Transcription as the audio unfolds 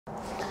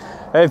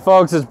Hey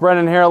folks, it's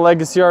Brendan here at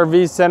Legacy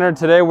RV Center.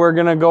 Today we're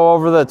gonna go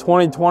over the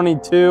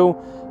 2022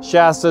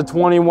 Shasta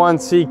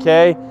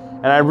 21CK,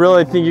 and I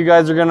really think you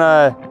guys are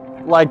gonna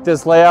like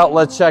this layout.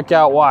 Let's check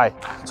out why.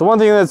 So one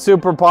thing that's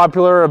super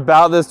popular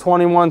about this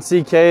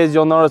 21CK is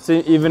you'll notice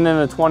even in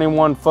a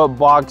 21-foot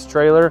box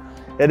trailer,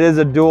 it is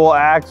a dual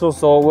axle,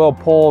 so it will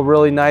pull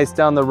really nice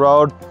down the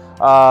road,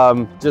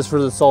 just for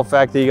the sole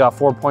fact that you got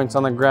 4 points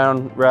on the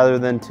ground rather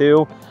than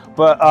 2.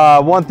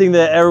 But one thing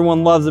that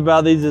everyone loves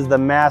about these is the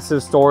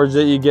massive storage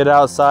that you get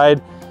outside,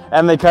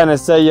 and they kind of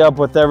set you up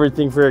with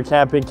everything for your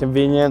camping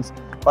convenience.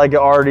 Like I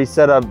already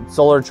set up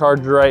solar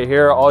charger right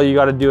here. All you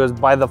got to do is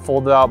buy the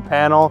folded out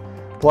panel,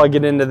 plug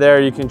it into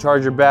there. You can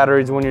charge your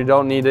batteries when you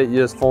don't need it. You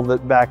just fold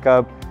it back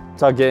up,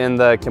 tuck it in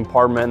the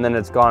compartment, and then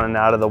it's gone and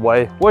out of the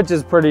way, which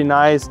is pretty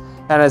nice,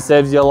 and it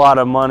saves you a lot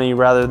of money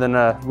rather than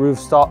a roof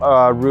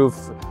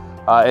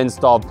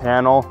installed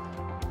panel.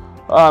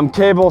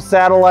 Cable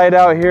satellite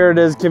out here. It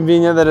is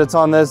convenient that it's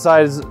on this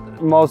side.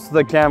 Most of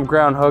the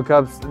campground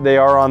hookups, they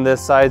are on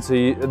this side,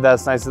 so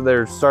that's nice that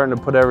they're starting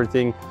to put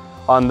everything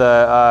on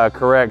the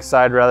correct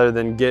side rather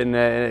than getting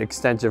an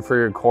extension for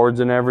your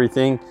cords and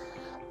everything.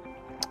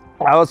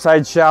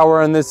 Outside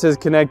shower, and this is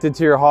connected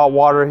to your hot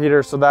water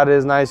heater, so that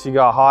is nice. You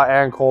got hot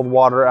and cold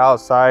water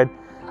outside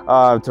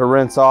to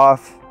rinse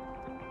off.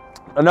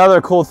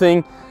 Another cool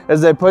thing is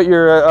they put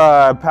your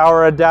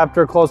power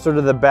adapter closer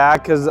to the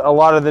back, because a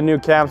lot of the new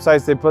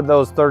campsites, they put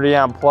those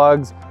 30-amp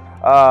plugs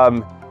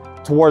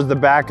towards the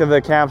back of the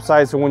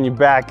campsite, so when you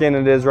back in,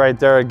 it is right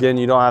there. Again,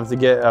 you don't have to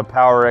get a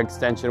power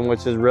extension,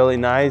 which is really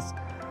nice.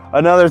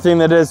 Another thing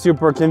that is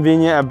super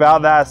convenient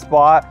about that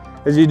spot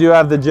is you do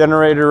have the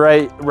generator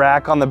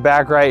rack on the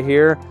back right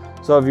here.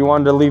 So if you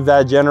wanted to leave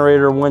that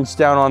generator winch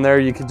down on there,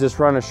 you could just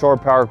run a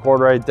short power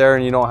cord right there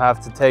and you don't have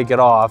to take it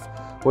off,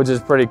 which is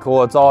pretty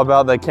cool. It's all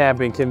about the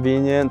camping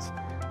convenience,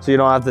 so you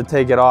don't have to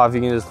take it off.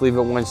 You can just leave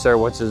it winched there,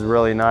 which is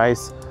really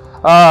nice.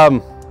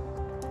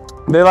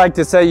 They like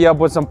to set you up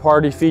with some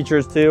party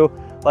features too,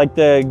 like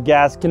the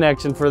gas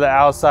connection for the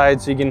outside,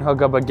 so you can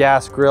hook up a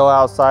gas grill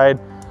outside,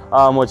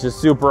 which is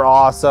super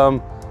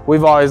awesome.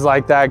 We've always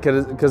liked that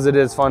because it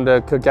is fun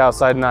to cook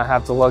outside and not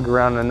have to lug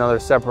around another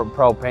separate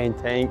propane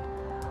tank.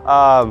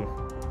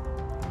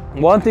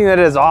 One thing that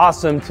is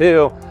awesome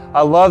too,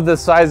 I love the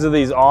size of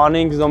these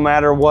awnings. No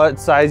matter what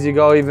size you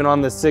go, even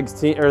on the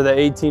 16 or the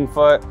 18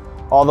 foot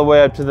all the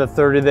way up to the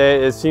 30,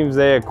 it seems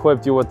they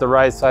equipped you with the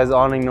right size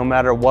awning no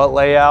matter what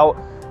layout.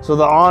 So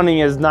the awning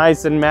is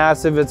nice and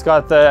massive. It's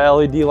got the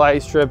LED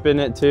light strip in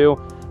it too,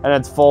 and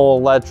it's full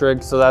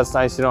electric, so that's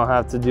nice. You don't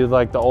have to do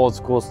like the old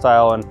school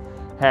style and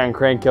hand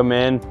crank them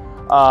in.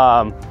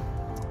 But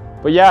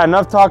yeah,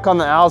 enough talk on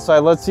the outside.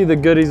 Let's see the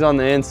goodies on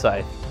the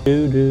inside.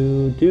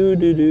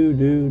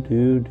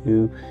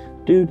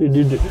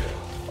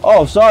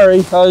 Oh,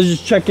 sorry, I was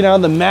just checking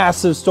out the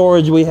massive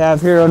storage we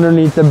have here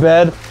underneath the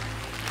bed.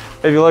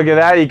 If you look at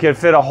that, you could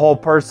fit a whole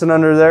person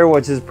under there,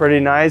 which is pretty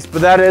nice.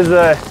 But that is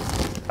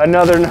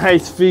another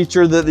nice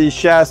feature that these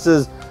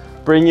Shastas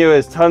bring you,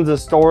 is tons of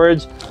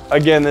storage.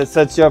 Again, that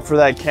sets you up for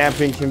that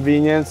camping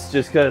convenience,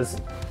 just because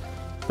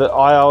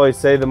I always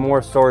say the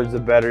more storage the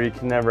better. You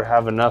can never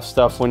have enough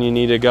stuff when you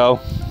need to go.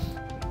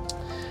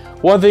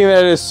 One thing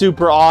that is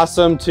super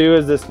awesome too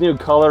is this new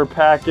color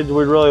package.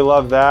 We really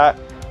love that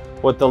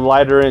with the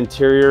lighter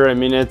interior. I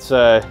mean, it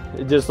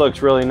just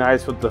looks really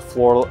nice with the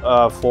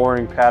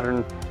flooring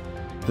pattern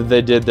that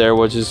they did there,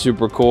 which is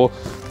super cool.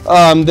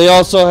 They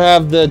also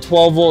have the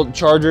 12-volt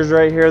chargers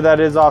right here. That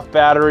is off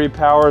battery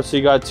power, so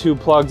you got 2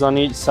 plugs on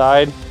each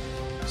side,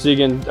 so you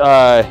can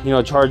you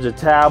know, charge a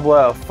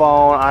tablet, a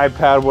phone,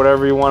 iPad,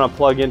 whatever you want to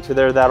plug into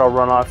there. That'll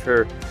run off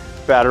your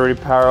battery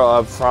power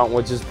up front,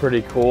 which is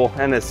pretty cool,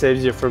 and it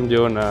saves you from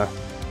doing a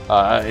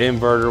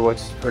inverter, which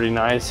is pretty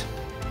nice.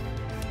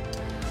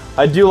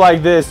 I do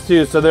like this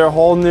too. So their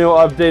whole new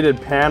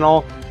updated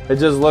panel, it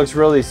just looks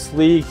really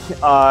sleek,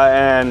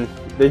 and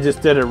they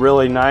just did it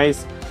really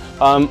nice.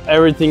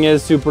 Everything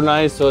is super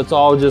nice, so it's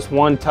all just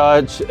one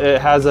touch.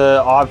 It has an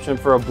option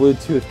for a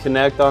Bluetooth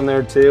connect on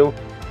there too,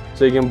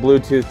 so you can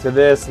Bluetooth to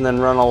this and then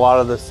run a lot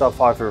of the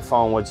stuff off your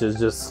phone, which is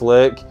just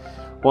slick.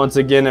 Once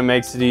again, it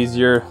makes it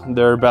easier.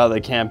 They're about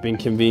the camping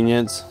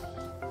convenience.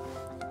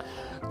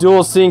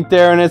 Dual sink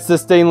there, and it's the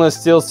stainless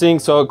steel sink,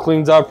 so it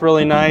cleans up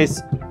really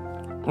nice.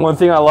 One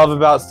thing I love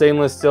about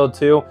stainless steel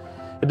too,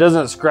 it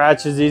doesn't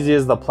scratch as easy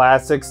as the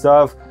plastic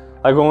stuff.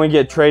 Like when we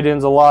get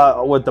trade-ins a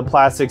lot with the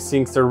plastic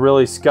sinks, they're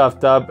really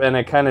scuffed up, and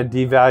it kind of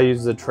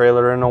devalues the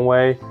trailer in a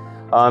way,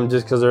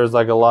 just because there's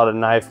like a lot of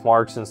knife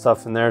marks and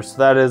stuff in there. So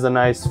that is a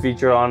nice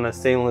feature on a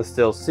stainless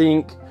steel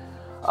sink.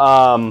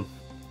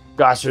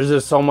 Gosh, there's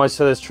just so much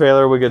to this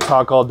trailer. We could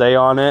talk all day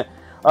on it.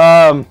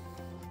 A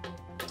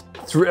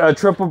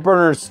triple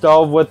burner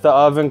stove with the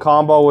oven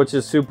combo, which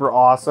is super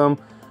awesome.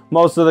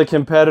 Most of the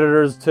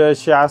competitors to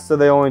Shasta,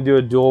 they only do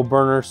a dual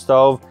burner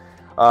stove.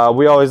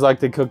 We always like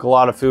to cook a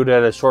lot of food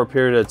at a short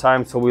period of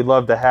time, so we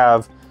love to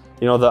have,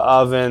 you know, the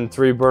oven,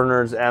 3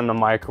 burners, and the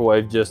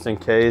microwave just in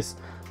case.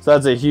 So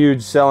that's a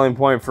huge selling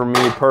point for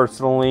me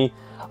personally.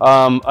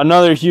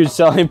 Another huge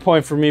selling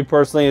point for me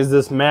personally is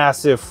this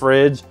massive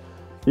fridge.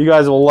 You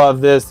guys will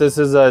love this. This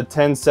is a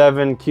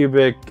 10.7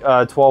 cubic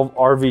 12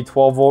 RV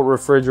 12 volt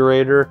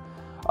refrigerator.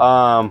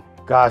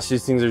 Gosh,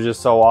 these things are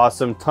just so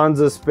awesome. Tons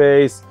of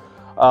space,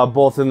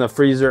 both in the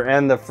freezer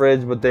and the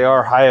fridge, but they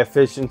are high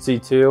efficiency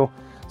too.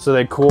 So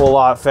they cool a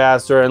lot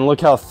faster. And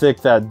look how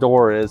thick that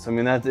door is. I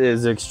mean, that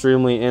is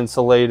extremely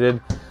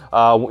insulated,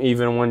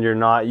 even when you're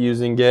not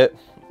using it.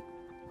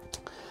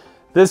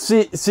 This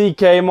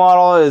CK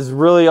model is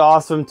really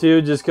awesome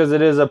too, just because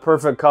it is a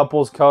perfect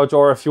couples coach,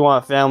 or if you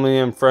want family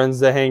and friends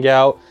to hang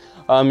out.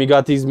 You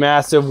got these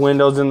massive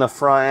windows in the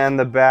front and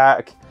the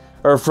back,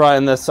 or front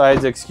and the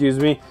sides, excuse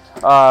me,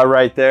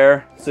 right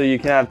there. So you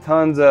can have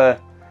tons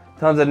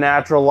of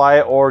natural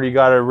light, or you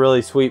got a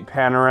really sweet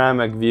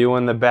panoramic view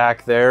in the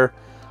back there.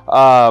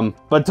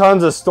 But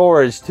tons of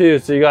storage too.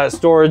 So you got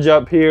storage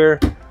up here,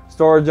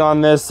 storage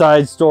on this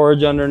side,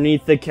 storage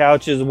underneath the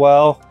couch as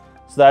well.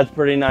 So that's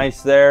pretty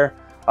nice there.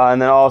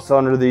 And then also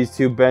under these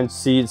two bench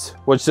seats,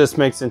 which just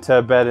makes into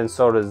a bed, and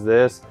so does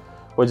this,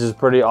 which is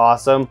pretty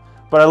awesome.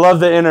 But I love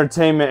the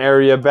entertainment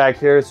area back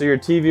here. So your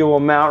TV will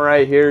mount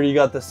right here. You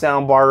got the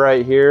sound bar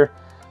right here.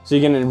 So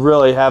you can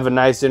really have a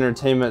nice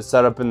entertainment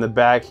setup in the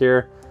back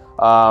here.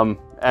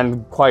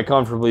 And quite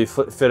comfortably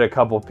fit a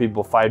couple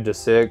people, 5 to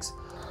 6.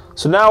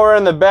 So now we're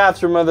in the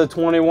bathroom of the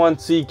 21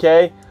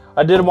 CK.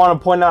 I did want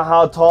to point out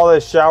how tall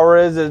this shower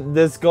is.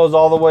 This goes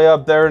all the way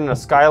up there in the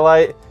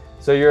skylight.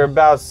 So you're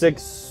about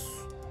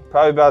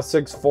probably about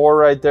 6'4"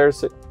 right there.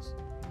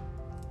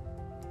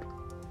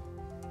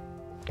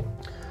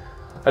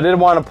 I did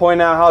want to point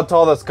out how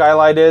tall the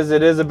skylight is.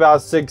 It is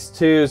about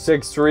 6'2",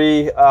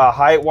 6'3"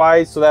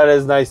 height-wise, so that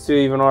is nice too.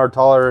 Even our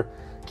taller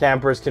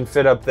campers can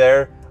fit up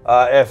there.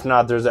 If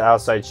not, there's an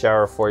outside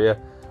shower for you.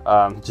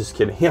 Just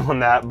kidding on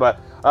that, but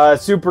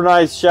super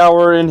nice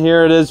shower in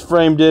here. It is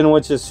framed in,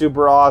 which is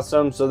super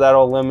awesome, so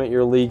that'll limit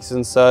your leaks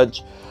and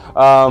such.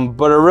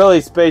 But a really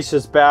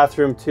spacious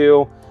bathroom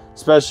too,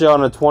 especially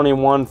on a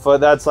 21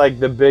 foot. That's like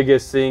the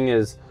biggest thing,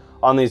 is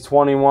on these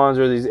 21s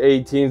or these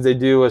 18s, they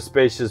do a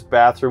spacious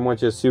bathroom,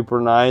 which is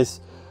super nice.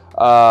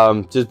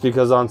 Just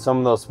because on some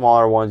of those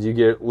smaller ones, you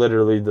get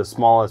literally the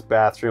smallest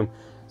bathroom.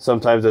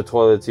 Sometimes the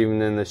toilet's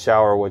even in the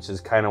shower, which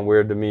is kind of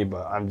weird to me,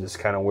 but I'm just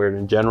kind of weird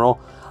in general.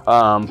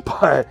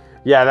 But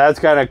yeah, that's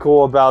kind of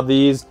cool about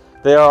these.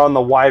 They are on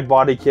the wide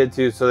body kit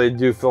too, so they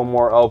do feel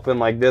more open.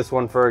 Like this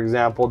one, for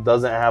example,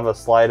 doesn't have a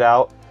slide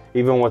out.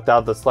 Even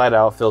without the slide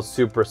out, it feels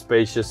super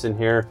spacious in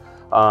here.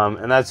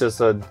 And that's just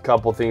a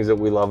couple things that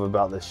we love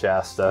about the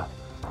Shasta.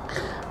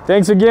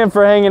 Thanks again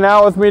for hanging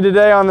out with me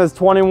today on this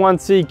 21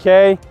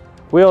 CK.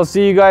 We'll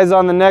see you guys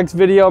on the next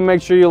video.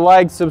 Make sure you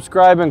like,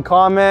 subscribe, and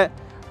comment.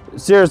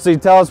 Seriously,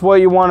 tell us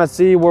what you want to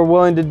see. We're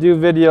willing to do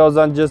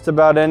videos on just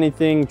about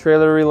anything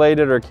trailer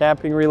related or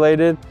camping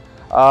related.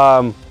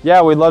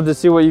 Yeah, we'd love to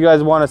see what you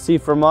guys want to see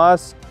from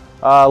us.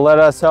 Let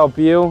us help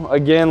you.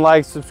 Again,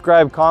 like,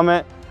 subscribe,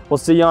 comment. We'll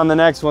see you on the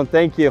next one.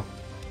 Thank you.